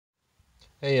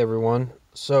Hey everyone,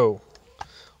 so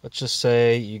let's just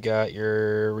say you got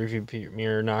your review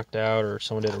mirror knocked out or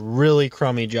someone did a really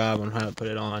crummy job on how to put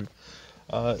it on.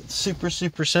 It's super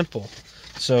simple.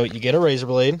 So you get a razor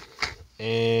blade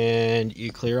and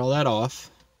you clear all that off.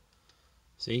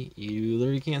 See, you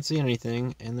literally can't see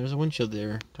anything and there's a windshield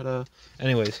there. Ta-da!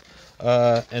 Anyways,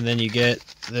 and then you get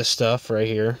this stuff right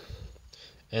here.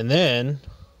 And then,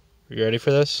 you ready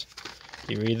for this?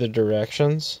 You read the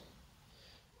directions.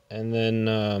 And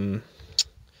then,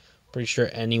 pretty sure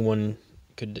anyone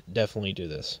could definitely do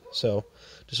this. So,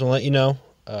 just want to let you know,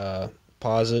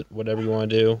 pause it, whatever you want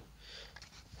to do.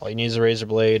 All you need is a razor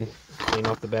blade. Clean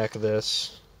off the back of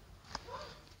this.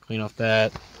 Clean off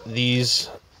that. These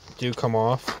do come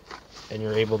off, and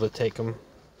you're able to take them.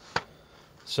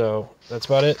 So, that's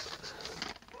about it.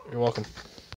 You're welcome.